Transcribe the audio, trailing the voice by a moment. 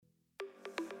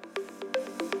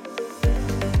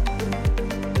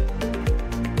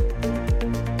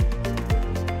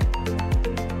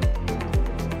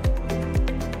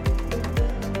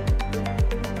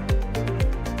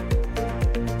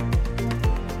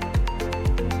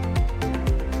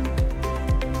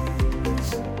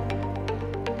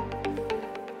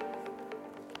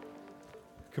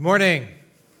Good morning.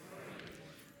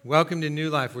 Welcome to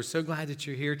New Life. We're so glad that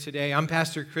you're here today. I'm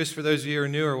Pastor Chris, for those of you who are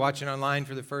new or watching online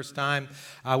for the first time.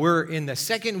 We're in the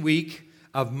second week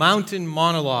of Mountain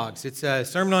Monologues. It's a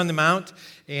Sermon on the Mount,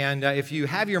 and if you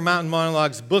have your Mountain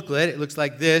Monologues booklet, it looks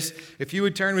like this. If you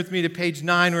would turn with me to page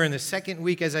 9, we're in the second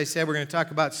week. As I said, we're going to talk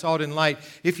about salt and light.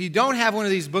 If you don't have one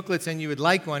of these booklets and you would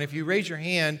like one, if you raise your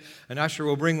hand, an usher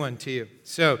will bring one to you.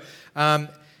 So,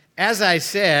 as I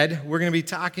said, we're going to be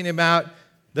talking about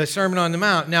the Sermon on the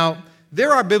Mount. Now,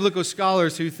 there are biblical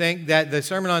scholars who think that the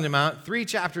Sermon on the Mount, 3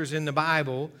 chapters in the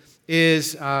Bible,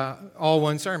 is all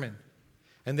one sermon.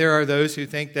 And there are those who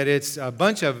think that it's a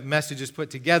bunch of messages put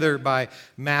together by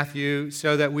Matthew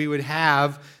so that we would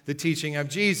have the teaching of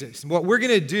Jesus. What we're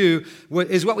going to do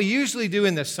is what we usually do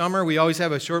in the summer. We always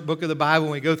have a short book of the Bible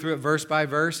and we go through it verse by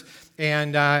verse.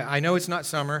 And I know it's not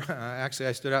summer. Actually,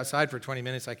 I stood outside for 20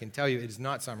 minutes. I can tell you it is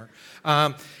not summer.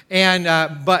 But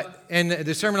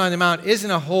the Sermon on the Mount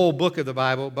isn't a whole book of the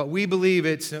Bible, but we believe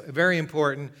it's very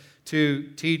important to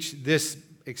teach this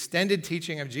extended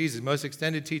teaching of Jesus, most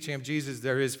extended teaching of Jesus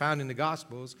there is found in the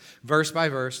Gospels, verse by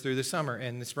verse through the summer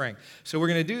and the spring. So we're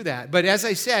going to do that. But as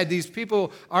I said, these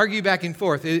people argue back and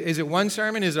forth. Is it one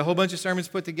sermon? Is it a whole bunch of sermons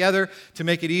put together to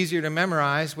make it easier to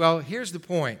memorize? Well, here's the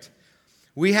point.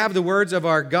 We have the words of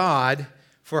our God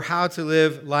for how to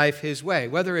live life His way.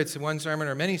 Whether it's one sermon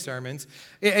or many sermons,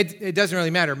 it doesn't really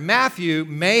matter. Matthew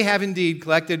may have indeed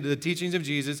collected the teachings of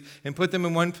Jesus and put them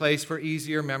in one place for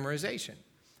easier memorization.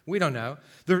 We don't know.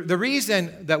 The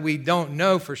reason that we don't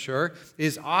know for sure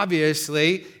is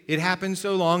obviously it happened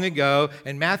so long ago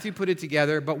and Matthew put it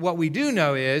together, but what we do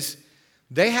know is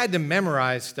they had to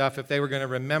memorize stuff if they were going to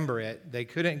remember it. They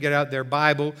couldn't get out their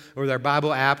Bible or their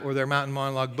Bible app or their Mountain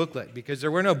Monologue booklet because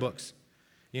there were no books.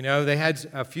 You know, they had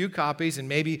a few copies, and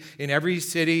maybe in every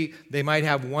city they might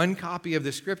have one copy of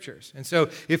the Scriptures. And so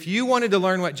if you wanted to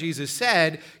learn what Jesus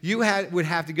said, you would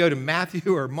have to go to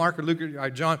Matthew or Mark or Luke or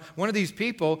John, one of these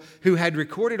people who had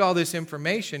recorded all this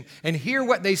information, and hear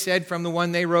what they said from the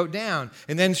one they wrote down.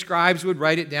 And then scribes would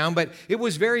write it down, but it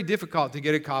was very difficult to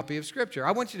get a copy of Scripture.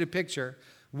 I want you to picture,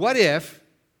 what if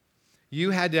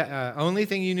you had the only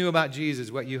thing you knew about Jesus,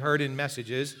 what you heard in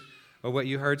messages, or what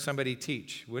you heard somebody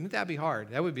teach? Wouldn't that be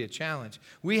hard? That would be a challenge.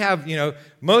 We have,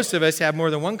 most of us have more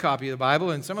than one copy of the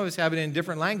Bible, and some of us have it in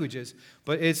different languages,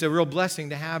 but it's a real blessing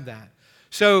to have that.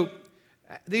 So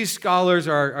these scholars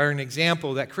are an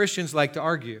example that Christians like to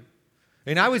argue.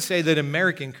 And I would say that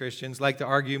American Christians like to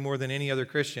argue more than any other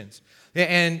Christians.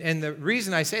 And the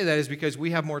reason I say that is because we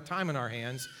have more time on our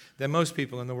hands than most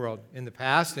people in the world in the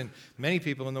past and many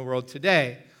people in the world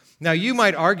today. Now, you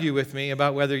might argue with me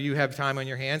about whether you have time on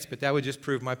your hands, but that would just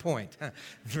prove my point,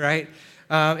 right?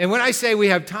 And when I say we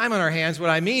have time on our hands,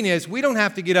 what I mean is we don't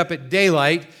have to get up at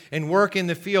daylight and work in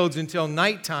the fields until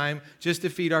nighttime just to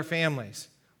feed our families.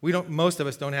 Most of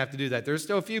us don't have to do that. There's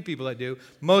still a few people that do.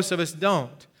 Most of us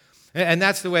don't. And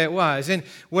that's the way it was. And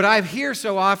what I hear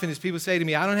so often is people say to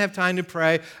me, I don't have time to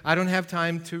pray. I don't have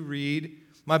time to read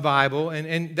my Bible,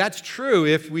 and that's true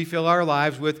if we fill our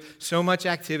lives with so much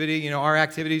activity, our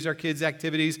activities, our kids'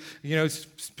 activities,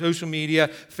 social media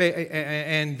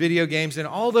and video games and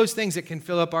all those things that can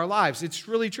fill up our lives. It's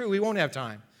really true. We won't have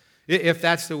time if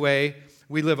that's the way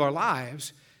we live our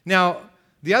lives. Now,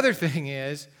 the other thing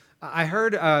is, I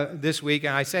heard this week,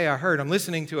 and I say I heard, I'm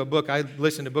listening to a book. I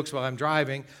listen to books while I'm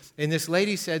driving, and this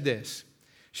lady said this.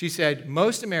 She said,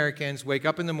 most Americans wake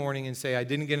up in the morning and say, I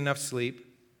didn't get enough sleep.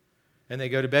 And they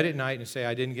go to bed at night and say,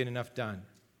 I didn't get enough done.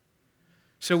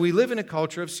 So we live in a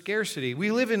culture of scarcity.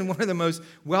 We live in one of the most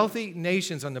wealthy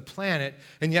nations on the planet,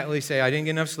 and yet we say, I didn't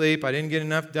get enough sleep, I didn't get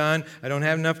enough done, I don't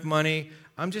have enough money,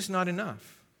 I'm just not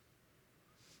enough.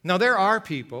 Now, there are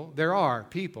people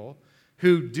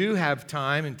who do have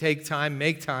time and take time,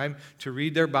 make time to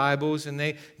read their Bibles, and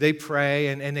they pray,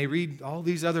 and they read all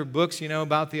these other books,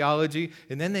 about theology,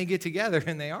 and then they get together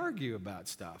and they argue about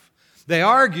stuff. They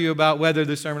argue about whether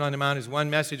the Sermon on the Mount is one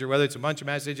message or whether it's a bunch of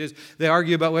messages. They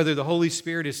argue about whether the Holy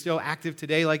Spirit is still active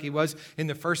today like He was in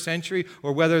the first century,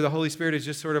 or whether the Holy Spirit is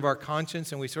just sort of our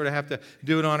conscience and we sort of have to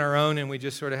do it on our own and we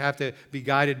just sort of have to be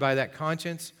guided by that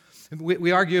conscience.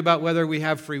 We argue about whether we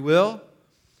have free will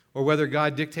or whether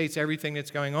God dictates everything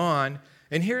that's going on.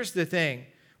 And here's the thing.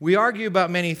 We argue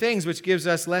about many things, which gives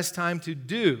us less time to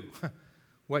do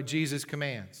what Jesus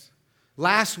commands.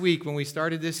 Last week, when we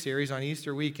started this series on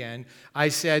Easter weekend, I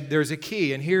said there's a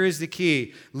key, and here is the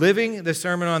key. Living the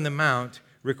Sermon on the Mount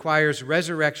requires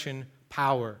resurrection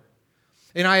power.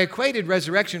 And I equated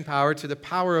resurrection power to the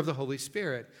power of the Holy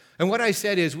Spirit. And what I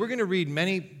said is we're going to read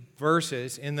many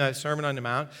verses in the Sermon on the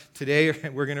Mount. Today,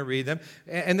 we're going to read them,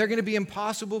 and they're going to be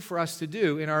impossible for us to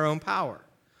do in our own power.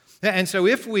 And so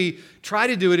if we try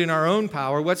to do it in our own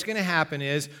power, what's going to happen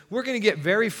is we're going to get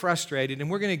very frustrated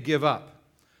and we're going to give up.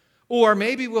 Or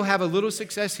maybe we'll have a little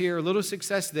success here, a little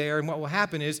success there, and what will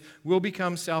happen is we'll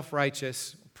become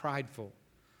self-righteous, prideful.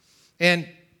 And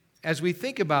as we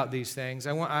think about these things,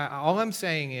 all I'm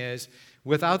saying is,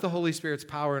 without the Holy Spirit's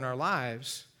power in our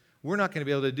lives, we're not going to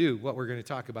be able to do what we're going to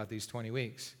talk about these 20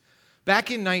 weeks.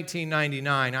 Back in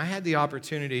 1999, I had the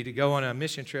opportunity to go on a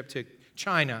mission trip to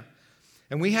China.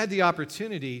 And we had the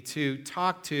opportunity to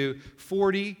talk to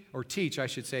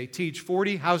teach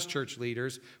 40 house church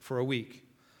leaders for a week.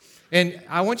 And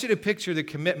I want you to picture the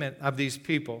commitment of these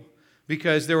people,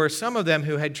 because there were some of them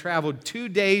who had traveled 2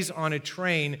 days on a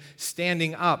train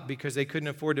standing up because they couldn't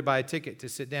afford to buy a ticket to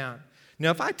sit down.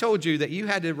 Now, if I told you that you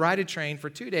had to ride a train for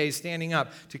 2 days standing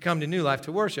up to come to New Life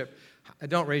to worship,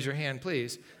 don't raise your hand,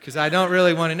 please, because I don't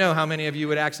really want to know how many of you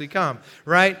would actually come,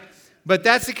 right? But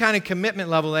that's the kind of commitment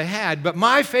level they had. But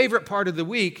my favorite part of the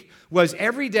week was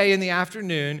every day in the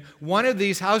afternoon, one of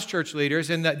these house church leaders,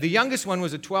 and the youngest one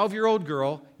was a 12-year-old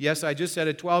girl. Yes, I just said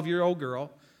a 12-year-old girl.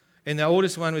 And the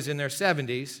oldest one was in their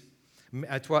 70s,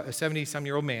 a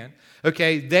 70-some-year-old man.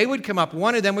 Okay, they would come up,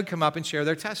 one of them would come up and share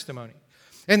their testimony.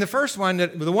 And the first one,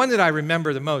 the one that I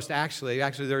remember the most, actually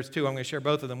there's two. I'm going to share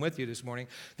both of them with you this morning.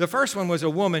 The first one was a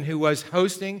woman who was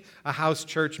hosting a house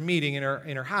church meeting in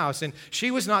her house, and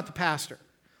she was not the pastor,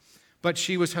 but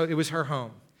it was her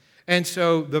home. And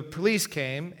so the police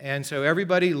came, and so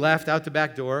everybody left out the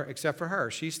back door except for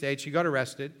her. She stayed. She got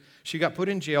arrested. She got put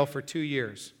in jail for 2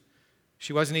 years.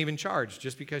 She wasn't even charged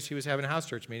just because she was having a house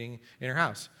church meeting in her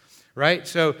house, right?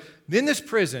 So in this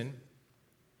prison,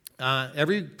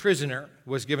 every prisoner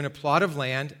was given a plot of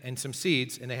land and some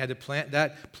seeds, and they had to plant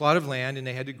that plot of land, and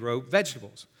they had to grow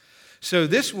vegetables. So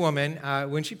this woman,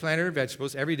 when she planted her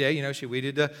vegetables, every day, she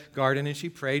weeded the garden, and she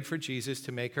prayed for Jesus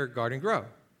to make her garden grow.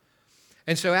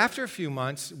 And so after a few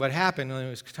months, what happened, when it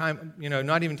was time,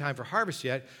 not even time for harvest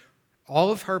yet,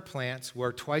 all of her plants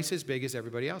were twice as big as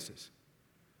everybody else's.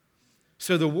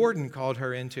 So the warden called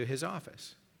her into his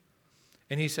office,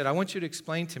 and he said, I want you to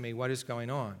explain to me what is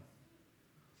going on.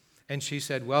 And she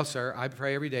said, well, sir, I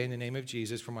pray every day in the name of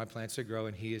Jesus for my plants to grow,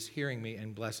 and he is hearing me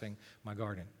and blessing my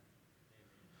garden.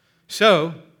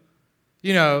 So,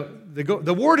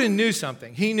 the warden knew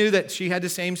something. He knew that she had the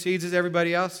same seeds as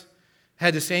everybody else,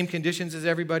 had the same conditions as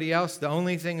everybody else. The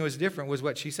only thing that was different was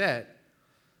what she said.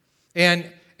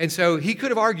 And so he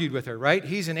could have argued with her, right?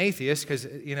 He's an atheist because,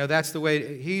 that's the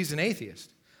way, he's an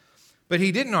atheist. But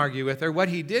he didn't argue with her. What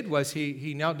he did was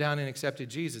he knelt down and accepted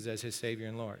Jesus as his Savior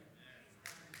and Lord.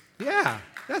 Yeah,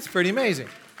 that's pretty amazing.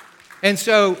 And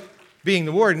so, being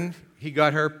the warden, he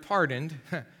got her pardoned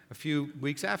a few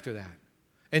weeks after that.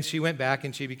 And she went back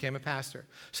and she became a pastor.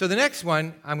 So the next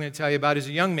one I'm going to tell you about is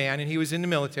a young man, and he was in the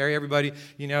military. Everybody,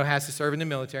 has to serve in the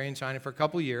military in China for a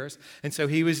couple years. And so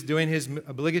he was doing his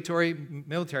obligatory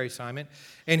military assignment.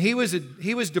 And he was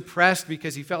depressed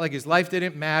because he felt like his life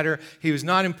didn't matter. He was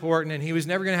not important, and he was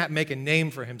never going to make a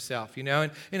name for himself.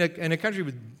 And in a country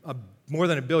with more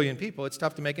than 1 billion people, it's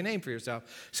tough to make a name for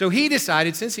yourself. So he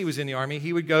decided, since he was in the army,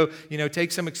 he would go,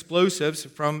 take some explosives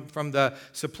from the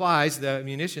supplies, the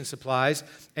munition supplies,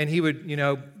 and he would,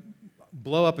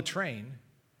 blow up a train,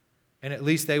 and at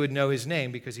least they would know his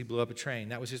name because he blew up a train.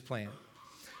 That was his plan.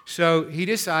 So he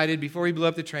decided, before he blew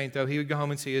up the train, though, he would go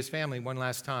home and see his family one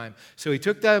last time. So he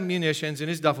took the munitions in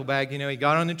his duffel bag, he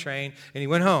got on the train, and he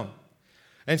went home.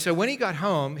 And so when he got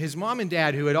home, his mom and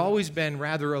dad, who had always been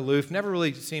rather aloof, never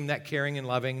really seemed that caring and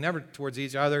loving, never towards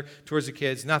each other, towards the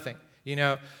kids, nothing,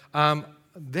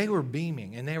 they were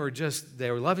beaming, and they were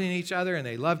loving each other, and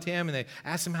they loved him, and they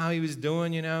asked him how he was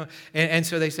doing, And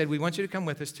so they said, we want you to come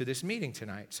with us to this meeting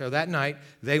tonight. So that night,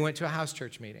 they went to a house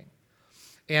church meeting.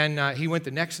 And he went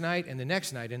the next night, and the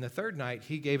next night, and the third night,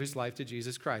 he gave his life to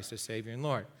Jesus Christ as Savior and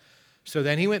Lord. So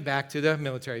then he went back to the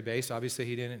military base. Obviously,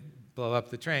 he didn't blow up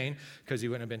the train because he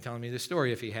wouldn't have been telling me this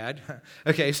story if he had.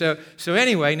 Okay, so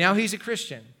anyway, now he's a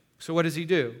Christian. So what does he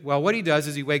do? Well, what he does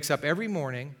is he wakes up every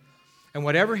morning, and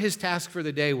whatever his task for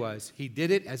the day was, he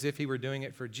did it as if he were doing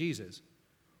it for Jesus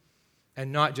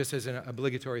and not just as an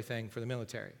obligatory thing for the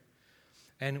military.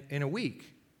 And in a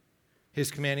week, his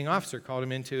commanding officer called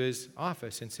him into his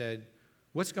office and said,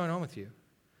 what's going on with you?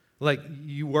 Like,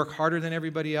 you work harder than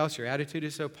everybody else. Your attitude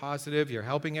is so positive. You're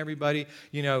helping everybody.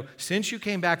 Since you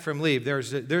came back from leave,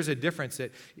 there's a difference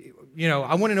that,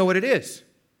 I want to know what it is.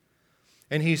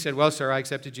 And he said, well, sir, I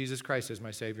accepted Jesus Christ as my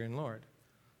Savior and Lord.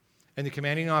 And the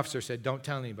commanding officer said, don't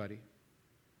tell anybody.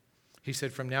 He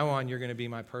said, from now on, you're going to be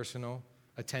my personal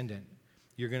attendant.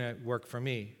 you're going to work for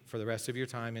me for the rest of your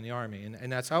time in the army.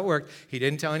 And that's how it worked. He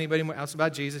didn't tell anybody else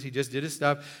about Jesus. He just did his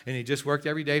stuff, and he just worked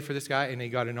every day for this guy, and he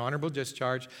got an honorable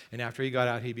discharge, and after he got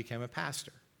out, he became a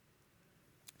pastor.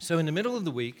 So in the middle of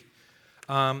the week,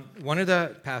 one of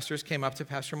the pastors came up to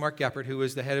Pastor Mark Geppert, who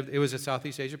was the head of, it was a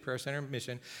Southeast Asia Prayer Center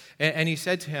mission, and he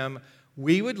said to him,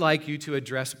 we would like you to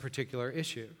address a particular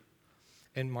issue.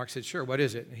 And Mark said, sure, what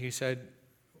is it? And he said,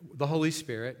 the Holy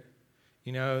Spirit,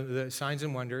 the signs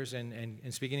and wonders and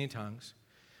speaking in tongues,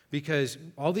 because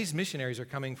all these missionaries are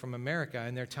coming from America,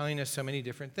 and they're telling us so many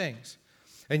different things.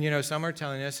 And, some are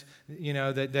telling us,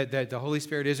 that the Holy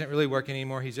Spirit isn't really working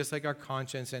anymore. He's just like our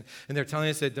conscience. And they're telling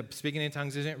us that the speaking in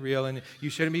tongues isn't real, and you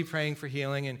shouldn't be praying for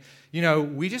healing.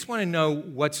 And, we just want to know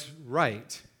what's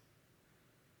right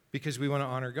because we want to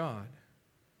honor God.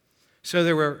 So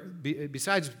there were,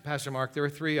 besides Pastor Mark, there were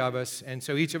 3 of us, and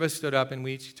so each of us stood up, and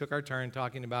we each took our turn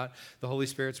talking about the Holy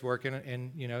Spirit's work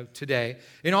today.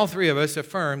 And all 3 of us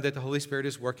affirmed that the Holy Spirit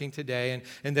is working today,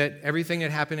 and that everything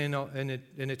that happened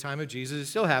in the time of Jesus is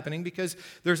still happening, because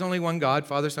there's only one God,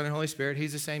 Father, Son, and Holy Spirit.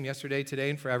 He's the same yesterday,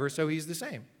 today, and forever, so he's the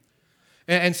same.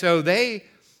 And so they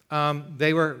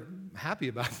were happy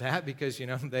about that, because,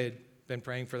 they had been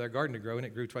praying for their garden to grow, and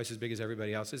it grew twice as big as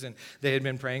everybody else's, and they had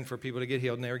been praying for people to get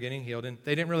healed, and they were getting healed, and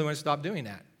they didn't really want to stop doing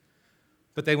that,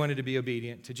 but they wanted to be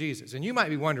obedient to Jesus. And you might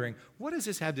be wondering, what does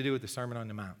this have to do with the Sermon on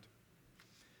the Mount?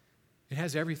 It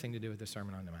has everything to do with the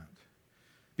Sermon on the Mount.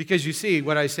 Because you see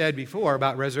what I said before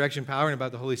about resurrection power and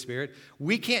about the Holy Spirit,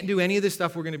 we can't do any of the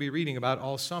stuff we're going to be reading about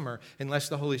all summer unless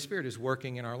the Holy Spirit is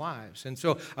working in our lives. And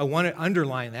so I want to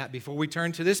underline that before we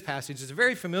turn to this passage. It's a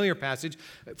very familiar passage.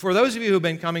 For those of you who have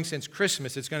been coming since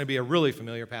Christmas, it's going to be a really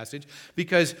familiar passage,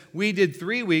 because we did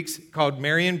 3 weeks called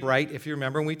Merry and Bright, if you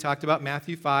remember, and we talked about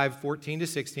Matthew 5, 14 to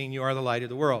 16, you are the light of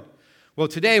the world. Well,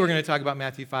 today we're going to talk about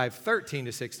Matthew 5, 13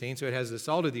 to 16, so it has the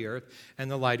salt of the earth and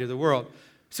the light of the world.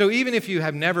 So even if you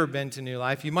have never been to New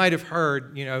Life, you might have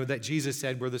heard, that Jesus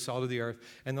said we're the salt of the earth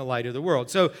and the light of the world.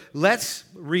 So let's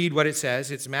read what it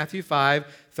says. It's Matthew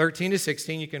 5, 13 to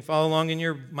 16. You can follow along in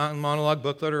your Mountain Monologue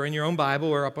booklet or in your own Bible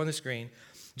or up on the screen.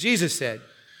 Jesus said,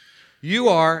 you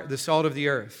are the salt of the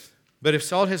earth. But if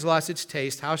salt has lost its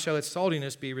taste, how shall its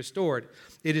saltiness be restored?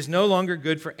 It is no longer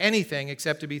good for anything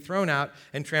except to be thrown out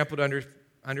and trampled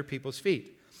under people's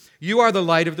feet. You are the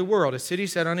light of the world. A city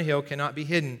set on a hill cannot be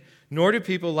hidden. Nor do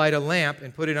people light a lamp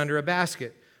and put it under a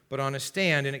basket, but on a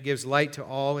stand, and it gives light to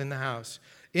all in the house.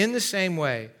 In the same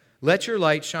way, let your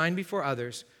light shine before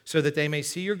others, so that they may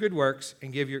see your good works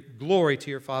and give your glory to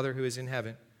your Father who is in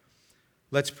heaven.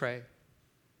 Let's pray.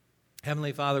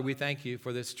 Heavenly Father, we thank you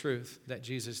for this truth that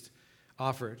Jesus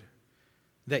offered,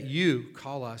 that you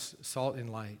call us salt and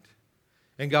light.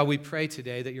 And God, we pray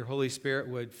today that your Holy Spirit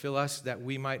would fill us, that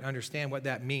we might understand what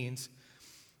that means,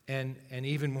 and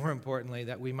even more importantly,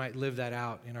 that we might live that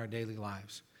out in our daily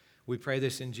lives. We pray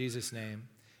this in Jesus' name.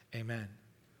 Amen.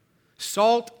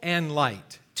 Salt and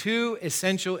light, 2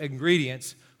 essential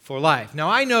ingredients for life. Now,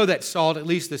 I know that salt, at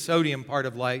least the sodium part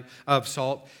of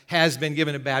salt, has been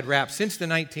given a bad rap since the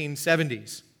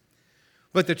 1970s.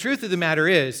 But the truth of the matter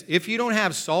is, if you don't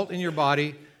have salt in your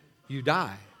body, you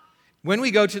die. When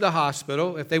we go to the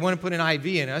hospital, if they want to put an IV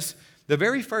in us, the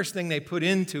very first thing they put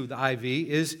into the IV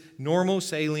is normal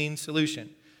saline solution,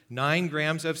 9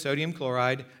 grams of sodium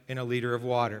chloride in a liter of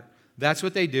water. That's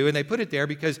what they do, and they put it there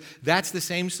because that's the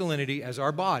same salinity as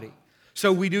our body.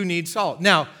 So we do need salt.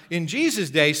 Now, in Jesus'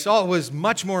 day, salt was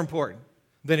much more important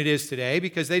than it is today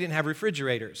because they didn't have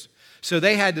refrigerators. So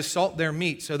they had to salt their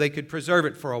meat so they could preserve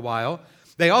it for a while.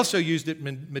 They also used it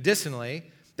medicinally.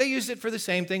 They used it for the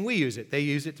same thing we use it. They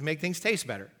used it to make things taste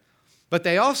better. But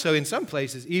they also, in some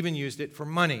places, even used it for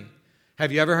money.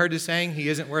 Have you ever heard the saying, he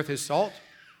isn't worth his salt?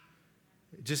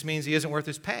 It just means he isn't worth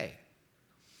his pay.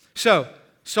 So,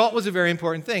 salt was a very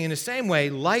important thing. In the same way,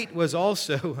 light was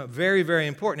also very, very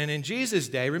important. And in Jesus'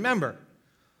 day, remember,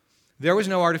 there was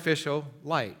no artificial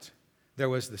light. There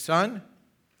was the sun,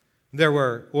 there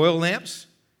were oil lamps,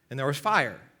 and there was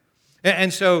fire.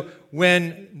 And so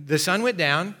when the sun went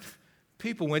down,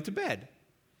 people went to bed.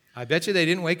 I bet you they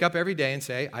didn't wake up every day and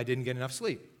say, I didn't get enough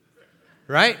sleep.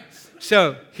 Right?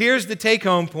 So here's the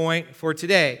take-home point for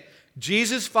today.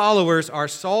 Jesus' followers are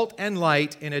salt and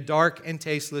light in a dark and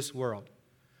tasteless world.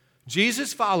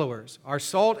 Jesus' followers are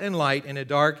salt and light in a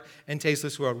dark and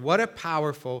tasteless world. What a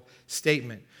powerful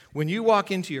statement. When you walk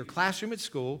into your classroom at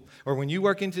school, or when you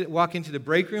walk into the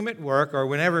break room at work, or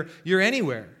whenever you're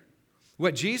anywhere,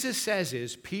 what Jesus says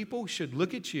is people should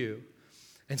look at you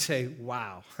and say,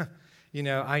 wow,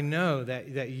 I know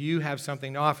that you have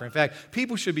something to offer. In fact,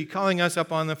 people should be calling us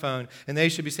up on the phone, and they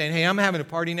should be saying, hey, I'm having a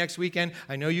party next weekend.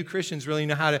 I know you Christians really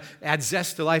know how to add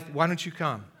zest to life. Why don't you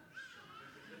come?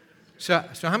 So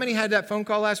how many had that phone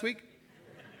call last week?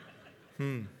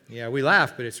 Yeah, we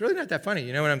laugh, but it's really not that funny.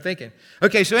 You know what I'm thinking?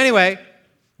 Okay, so anyway,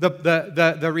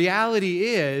 the reality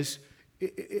is,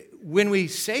 when we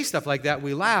say stuff like that,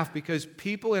 we laugh because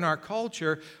people in our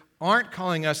culture aren't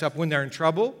calling us up when they're in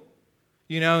trouble,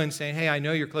 and saying, hey, I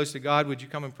know you're close to God. Would you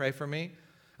come and pray for me?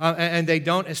 And they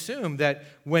don't assume that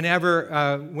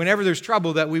whenever there's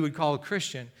trouble that we would call a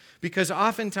Christian. Because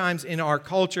oftentimes in our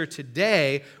culture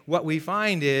today, what we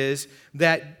find is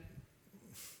that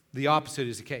the opposite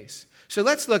is the case. So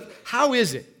let's look, how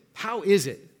is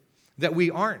it that we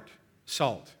aren't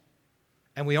salt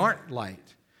and we aren't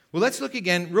light? Well, let's look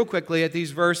again real quickly at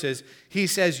these verses. He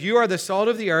says, you are the salt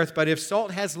of the earth, but if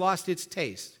salt has lost its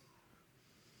taste,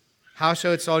 how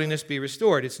shall its saltiness be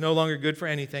restored? It's no longer good for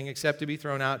anything except to be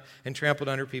thrown out and trampled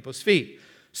under people's feet.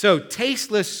 So,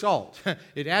 tasteless salt.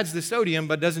 It adds the sodium,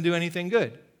 but doesn't do anything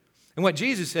good. And what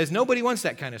Jesus says, nobody wants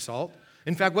that kind of salt.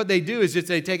 In fact, what they do is just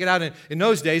they take it out, and in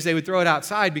those days, they would throw it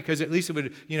outside because at least it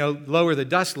would, lower the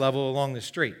dust level along the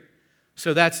street.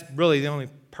 So that's really the only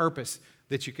purpose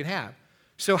that you can have.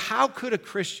 So how could a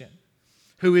Christian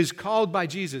who is called by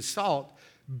Jesus salt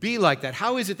be like that?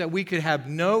 How is it that we could have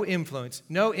no influence,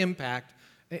 no impact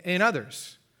in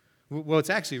others? Well, it's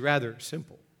actually rather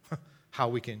simple how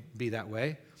we can be that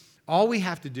way. All we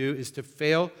have to do is to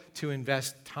fail to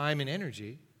invest time and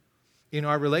energy in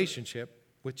our relationship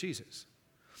with Jesus.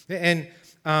 And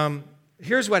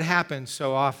here's what happens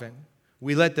so often.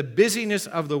 We let the busyness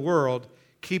of the world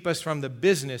keep us from the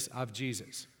business of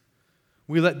Jesus.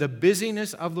 We let the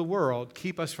busyness of the world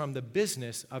keep us from the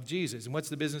business of Jesus. And what's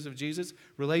the business of Jesus?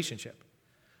 Relationship.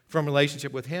 From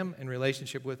relationship with Him and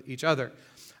relationship with each other.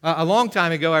 A long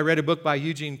time ago, I read a book by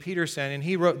Eugene Peterson, and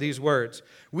he wrote these words.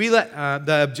 We let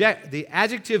the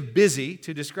adjective busy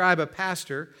to describe a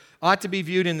pastor ought to be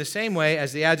viewed in the same way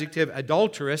as the adjective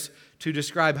adulterous to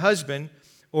describe husband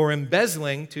or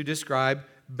embezzling to describe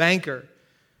banker.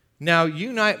 Now,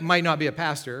 you might not be a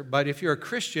pastor, but if you're a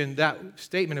Christian, that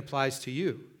statement applies to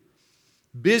you.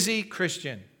 Busy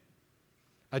Christian,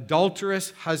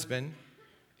 adulterous husband,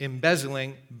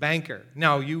 embezzling banker.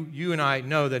 Now, you and I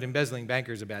know that embezzling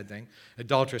banker is a bad thing.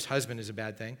 Adulterous husband is a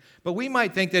bad thing. But we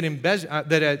might think that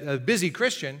a busy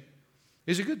Christian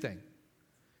is a good thing.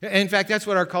 In fact, that's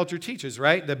what our culture teaches,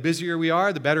 right? The busier we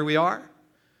are, the better we are.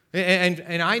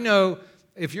 And I know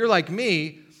if you're like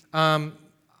me,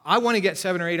 I want to get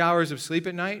 7 or 8 hours of sleep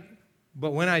at night.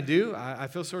 But when I do, I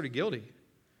feel sort of guilty.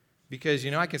 Because,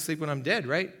 I can sleep when I'm dead,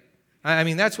 right? I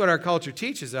mean, that's what our culture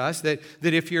teaches us, that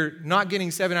if you're not getting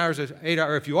 7 hours or 8 hours,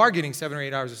 or if you are getting 7 or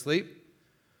 8 hours of sleep,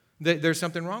 that there's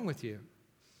something wrong with you.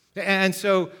 And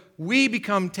so we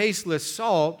become tasteless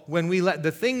salt when we let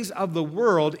the things of the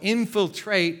world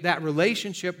infiltrate that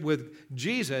relationship with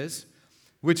Jesus,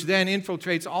 which then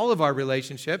infiltrates all of our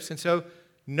relationships. And so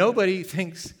nobody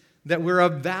thinks that we're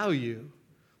of value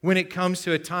when it comes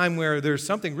to a time where there's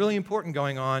something really important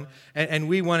going on and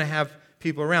we want to have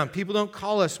people around. People don't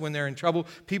call us when they're in trouble.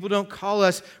 People don't call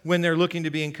us when they're looking to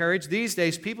be encouraged. These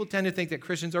days, people tend to think that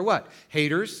Christians are what?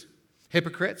 Haters,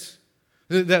 hypocrites,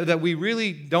 that we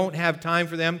really don't have time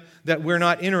for them, that we're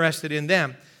not interested in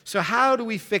them. So how do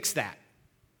we fix that?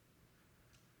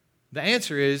 The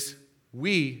answer is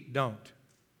we don't.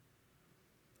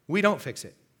 We don't fix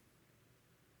it.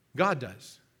 God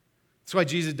does. That's why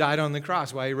Jesus died on the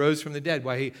cross, why He rose from the dead,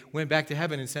 why He went back to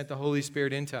heaven and sent the Holy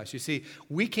Spirit into us. You see,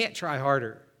 we can't try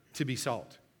harder to be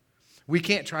salt. We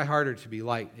can't try harder to be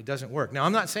light. It doesn't work. Now,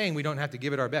 I'm not saying we don't have to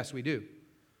give it our best. We do.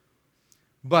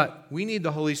 But we need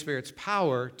the Holy Spirit's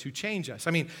power to change us.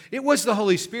 I mean, it was the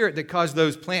Holy Spirit that caused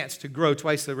those plants to grow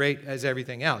twice the rate as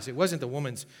everything else. It wasn't the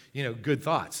woman's, good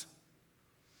thoughts.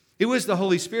 It was the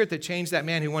Holy Spirit that changed that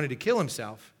man who wanted to kill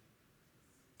himself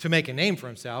to make a name for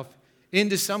himself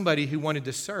into somebody who wanted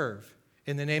to serve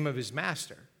in the name of his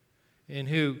master and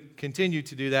who continued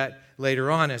to do that later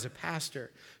on as a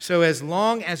pastor. So as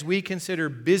long as we consider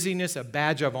busyness a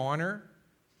badge of honor,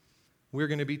 we're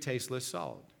going to be tasteless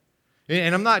salt.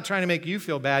 And I'm not trying to make you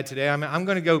feel bad today. I'm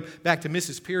going to go back to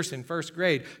Mrs. Pearson, first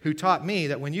grade, who taught me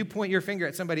that when you point your finger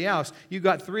at somebody else, you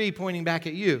got 3 pointing back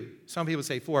at you. Some people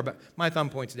say 4, but my thumb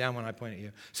points down when I point at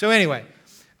you. So anyway,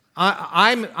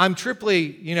 I'm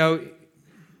triply,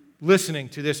 listening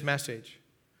to this message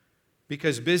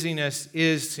because busyness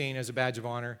is seen as a badge of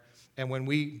honor. And when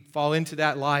we fall into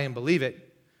that lie and believe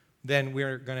it, then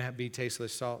we're going to be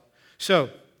tasteless salt. So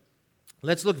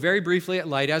let's look very briefly at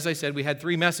light. As I said, we had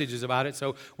 3 messages about it,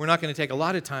 so we're not going to take a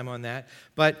lot of time on that.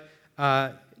 But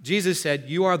Jesus said,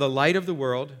 "You are the light of the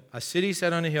world. A city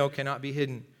set on a hill cannot be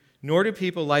hidden. Nor do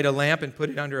people light a lamp and put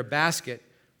it under a basket,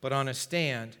 but on a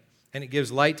stand, and it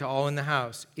gives light to all in the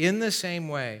house. In the same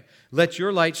way, let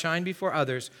your light shine before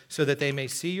others, so that they may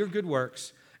see your good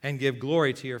works and give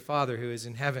glory to your Father who is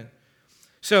in heaven."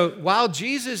 So while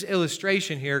Jesus'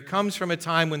 illustration here comes from a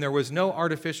time when there was no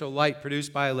artificial light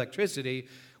produced by electricity,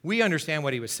 we understand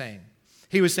what he was saying.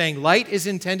 He was saying light is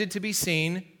intended to be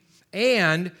seen,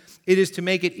 and it is to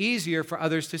make it easier for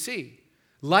others to see.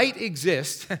 Light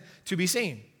exists to be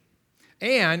seen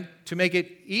and to make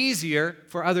it easier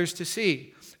for others to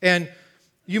see. And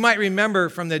you might remember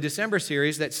from the December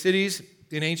series that cities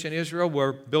in ancient Israel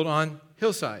were built on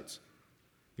hillsides.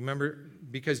 You remember,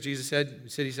 because Jesus said,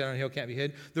 "City set on a hill can't be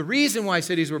hid." The reason why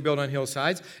cities were built on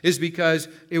hillsides is because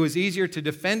it was easier to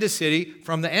defend a city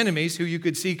from the enemies who you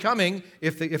could see coming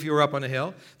if you were up on a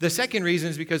hill. The second reason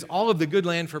is because all of the good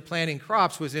land for planting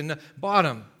crops was in the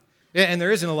bottom. And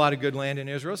there isn't a lot of good land in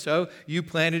Israel, so you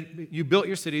built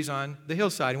your cities on the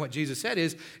hillside. And what Jesus said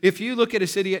is, if you look at a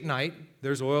city at night,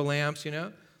 there's oil lamps,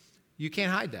 you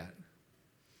can't hide that.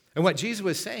 And what Jesus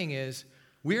was saying is,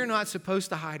 we're not supposed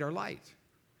to hide our light.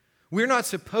 We're not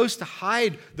supposed to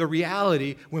hide the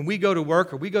reality when we go to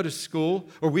work or we go to school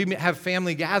or we have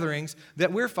family gatherings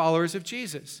that we're followers of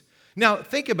Jesus. Now,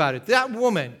 think about it. That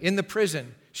woman in the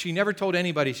prison, she never told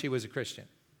anybody she was a Christian,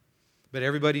 but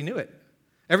everybody knew it.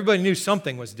 Everybody knew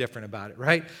something was different about it,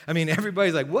 right? I mean,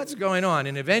 everybody's like, what's going on?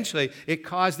 And eventually, it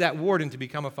caused that warden to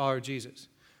become a follower of Jesus.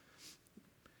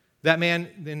 That man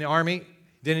in the army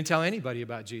didn't tell anybody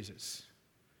about Jesus,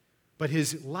 but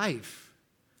his life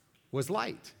was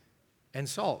light and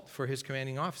salt for his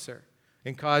commanding officer,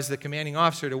 and caused the commanding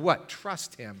officer to what?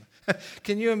 Trust him.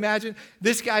 Can you imagine?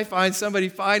 This guy finds somebody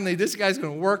finally, this guy's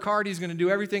going to work hard, he's going to do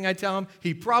everything I tell him,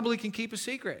 he probably can keep a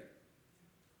secret.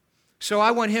 So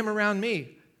I want him around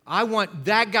me. I want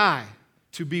that guy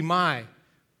to be my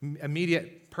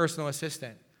immediate personal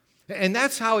assistant. And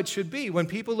that's how it should be. When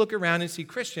people look around and see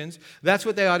Christians, that's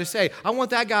what they ought to say. I want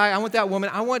that guy, I want that woman,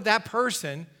 I want that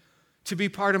person to be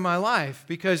part of my life,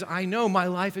 because I know my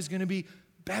life is going to be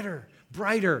better,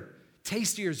 brighter,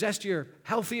 tastier, zestier,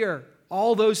 healthier,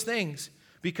 all those things,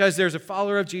 because there's a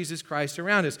follower of Jesus Christ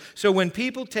around us. So when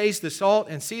people taste the salt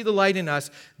and see the light in us,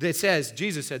 it says,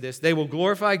 Jesus said this, they will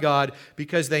glorify God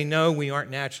because they know we aren't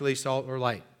naturally salt or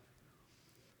light.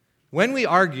 When we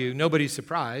argue, nobody's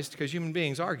surprised because human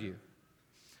beings argue.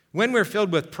 When we're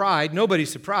filled with pride,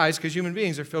 nobody's surprised because human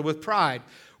beings are filled with pride.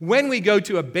 When we go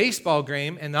to a baseball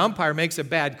game and the umpire makes a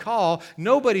bad call,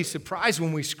 nobody's surprised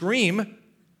when we scream,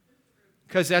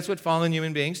 because that's what fallen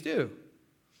human beings do.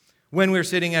 When we're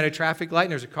sitting at a traffic light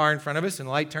and there's a car in front of us and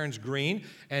the light turns green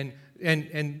and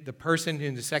the person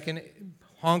in the second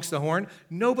honks the horn,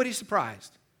 nobody's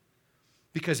surprised,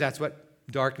 because that's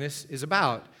what darkness is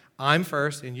about. I'm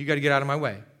first and you got to get out of my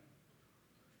way.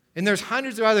 And there's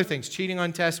hundreds of other things, cheating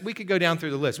on tests. We could go down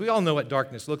through the list. We all know what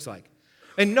darkness looks like.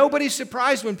 And nobody's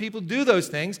surprised when people do those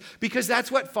things, because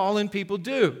that's what fallen people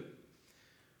do.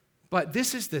 But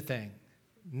this is the thing.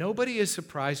 Nobody is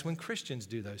surprised when Christians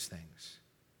do those things.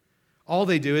 All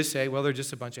they do is say, well, they're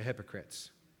just a bunch of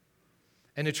hypocrites.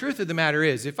 And the truth of the matter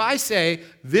is, if I say,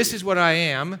 this is what I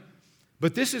am,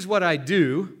 but this is what I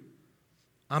do,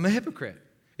 I'm a hypocrite.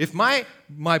 If my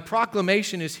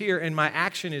proclamation is here and my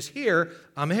action is here,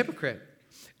 I'm a hypocrite.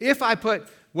 If I put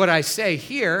what I say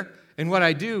here and what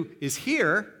I do is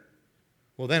here,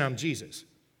 well, then I'm Jesus.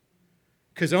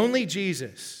 Because only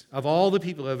Jesus, of all the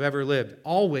people who have ever lived,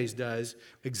 always does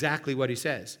exactly what he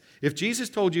says. If Jesus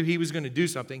told you he was going to do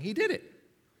something, he did it.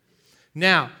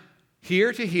 Now,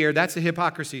 here to here, that's the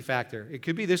hypocrisy factor. It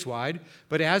could be this wide,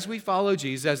 but as we follow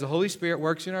Jesus, as the Holy Spirit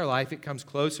works in our life, it comes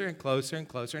closer and closer and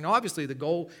closer. And obviously the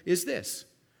goal is this,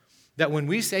 that when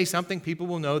we say something, people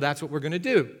will know that's what we're going to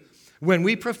do. When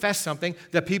we profess something,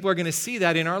 that people are going to see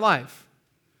that in our life.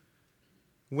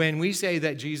 When we say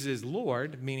that Jesus is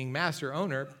Lord, meaning master,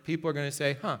 owner, people are going to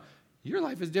say, your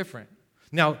life is different.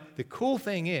 Now, the cool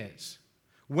thing is,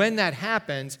 when that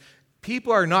happens,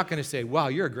 people are not going to say, wow,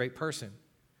 you're a great person,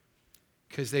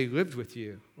 because they lived with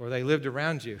you or they lived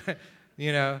around you.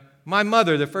 My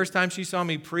mother, the first time she saw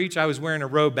me preach, I was wearing a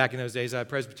robe back in those days. I was a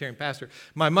Presbyterian pastor.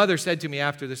 My mother said to me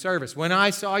after the service, when I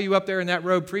saw you up there in that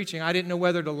robe preaching, I didn't know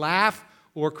whether to laugh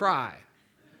or cry.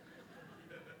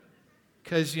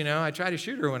 Because, I tried to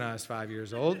shoot her when I was 5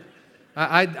 years old.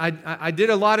 I did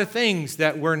a lot of things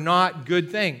that were not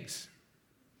good things.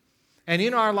 And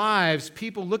in our lives,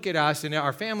 people look at us, and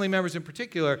our family members in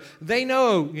particular, they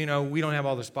know, we don't have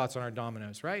all the spots on our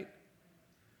dominoes, right?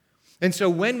 And so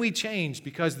when we change,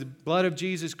 because the blood of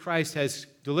Jesus Christ has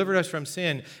delivered us from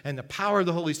sin and the power of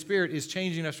the Holy Spirit is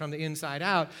changing us from the inside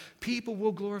out, people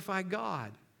will glorify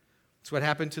God. That's what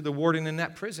happened to the warden in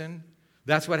that prison.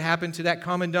 That's what happened to that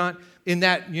commandant in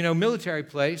that, military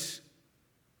place.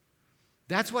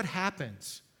 That's what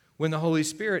happens when the Holy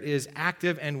Spirit is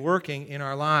active and working in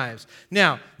our lives.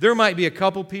 Now, there might be a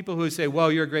couple people who say,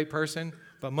 well, you're a great person,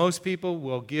 but most people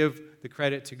will give the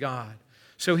credit to God.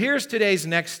 So here's today's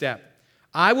next step.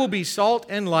 I will be salt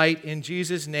and light in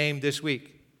Jesus' name this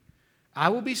week. I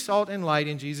will be salt and light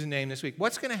in Jesus' name this week.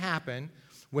 What's going to happen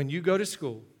when you go to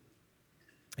school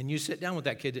and you sit down with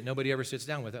that kid that nobody ever sits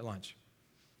down with at lunch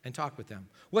and talk with them?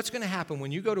 What's going to happen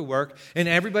when you go to work and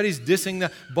everybody's dissing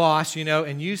the boss,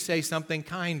 and you say something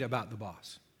kind about the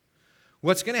boss?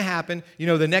 What's going to happen,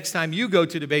 the next time you go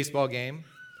to the baseball game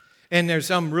and there's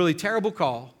some really terrible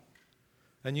call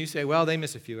and you say, well, they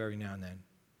miss a few every now and then.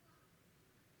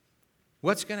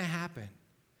 What's going to happen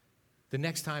the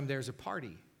next time there's a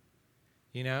party,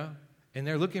 and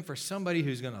they're looking for somebody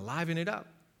who's going to liven it up,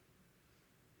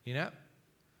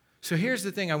 So here's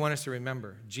the thing I want us to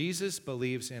remember. Jesus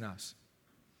believes in us.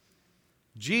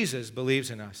 Jesus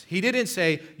believes in us. He didn't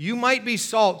say, you might be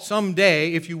salt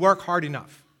someday if you work hard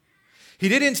enough. He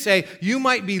didn't say, you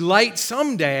might be light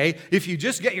someday if you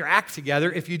just get your act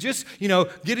together, if you just,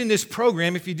 get in this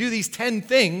program, if you do these 10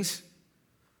 things.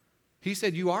 He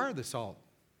said, you are the salt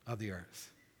of the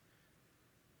earth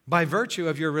by virtue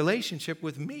of your relationship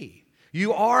with me.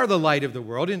 You are the light of the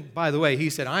world. And by the way,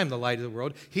 he said, I am the light of the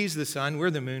world. He's the sun.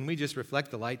 We're the moon. We just reflect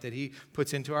the light that he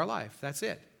puts into our life. That's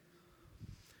it.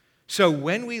 So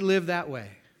when we live that way,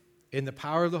 in the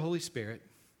power of the Holy Spirit,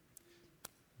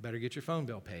 better get your phone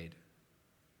bill paid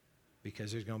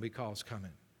because there's going to be calls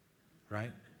coming,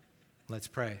 right? Let's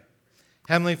pray.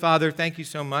 Heavenly Father, thank you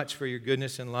so much for your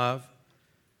goodness and love.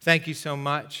 Thank you so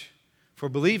much for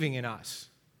believing in us.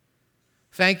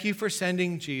 Thank you for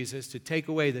sending Jesus to take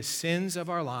away the sins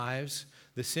of our lives,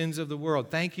 the sins of the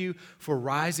world. Thank you for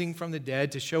rising from the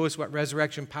dead to show us what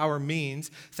resurrection power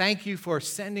means. Thank you for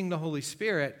sending the Holy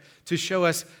Spirit to show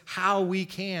us how we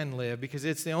can live, because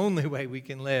it's the only way we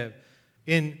can live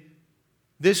in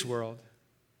this world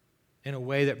in a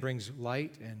way that brings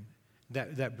light and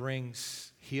that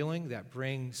brings healing, that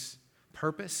brings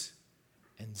purpose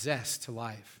and zest to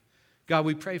life. God,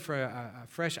 we pray for a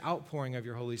fresh outpouring of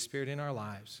your Holy Spirit in our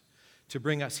lives to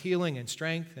bring us healing and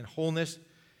strength and wholeness,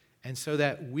 and so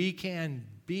that we can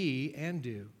be and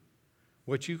do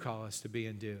what you call us to be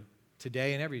and do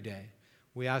today and every day.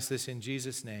 We ask this in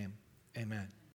Jesus' name. Amen.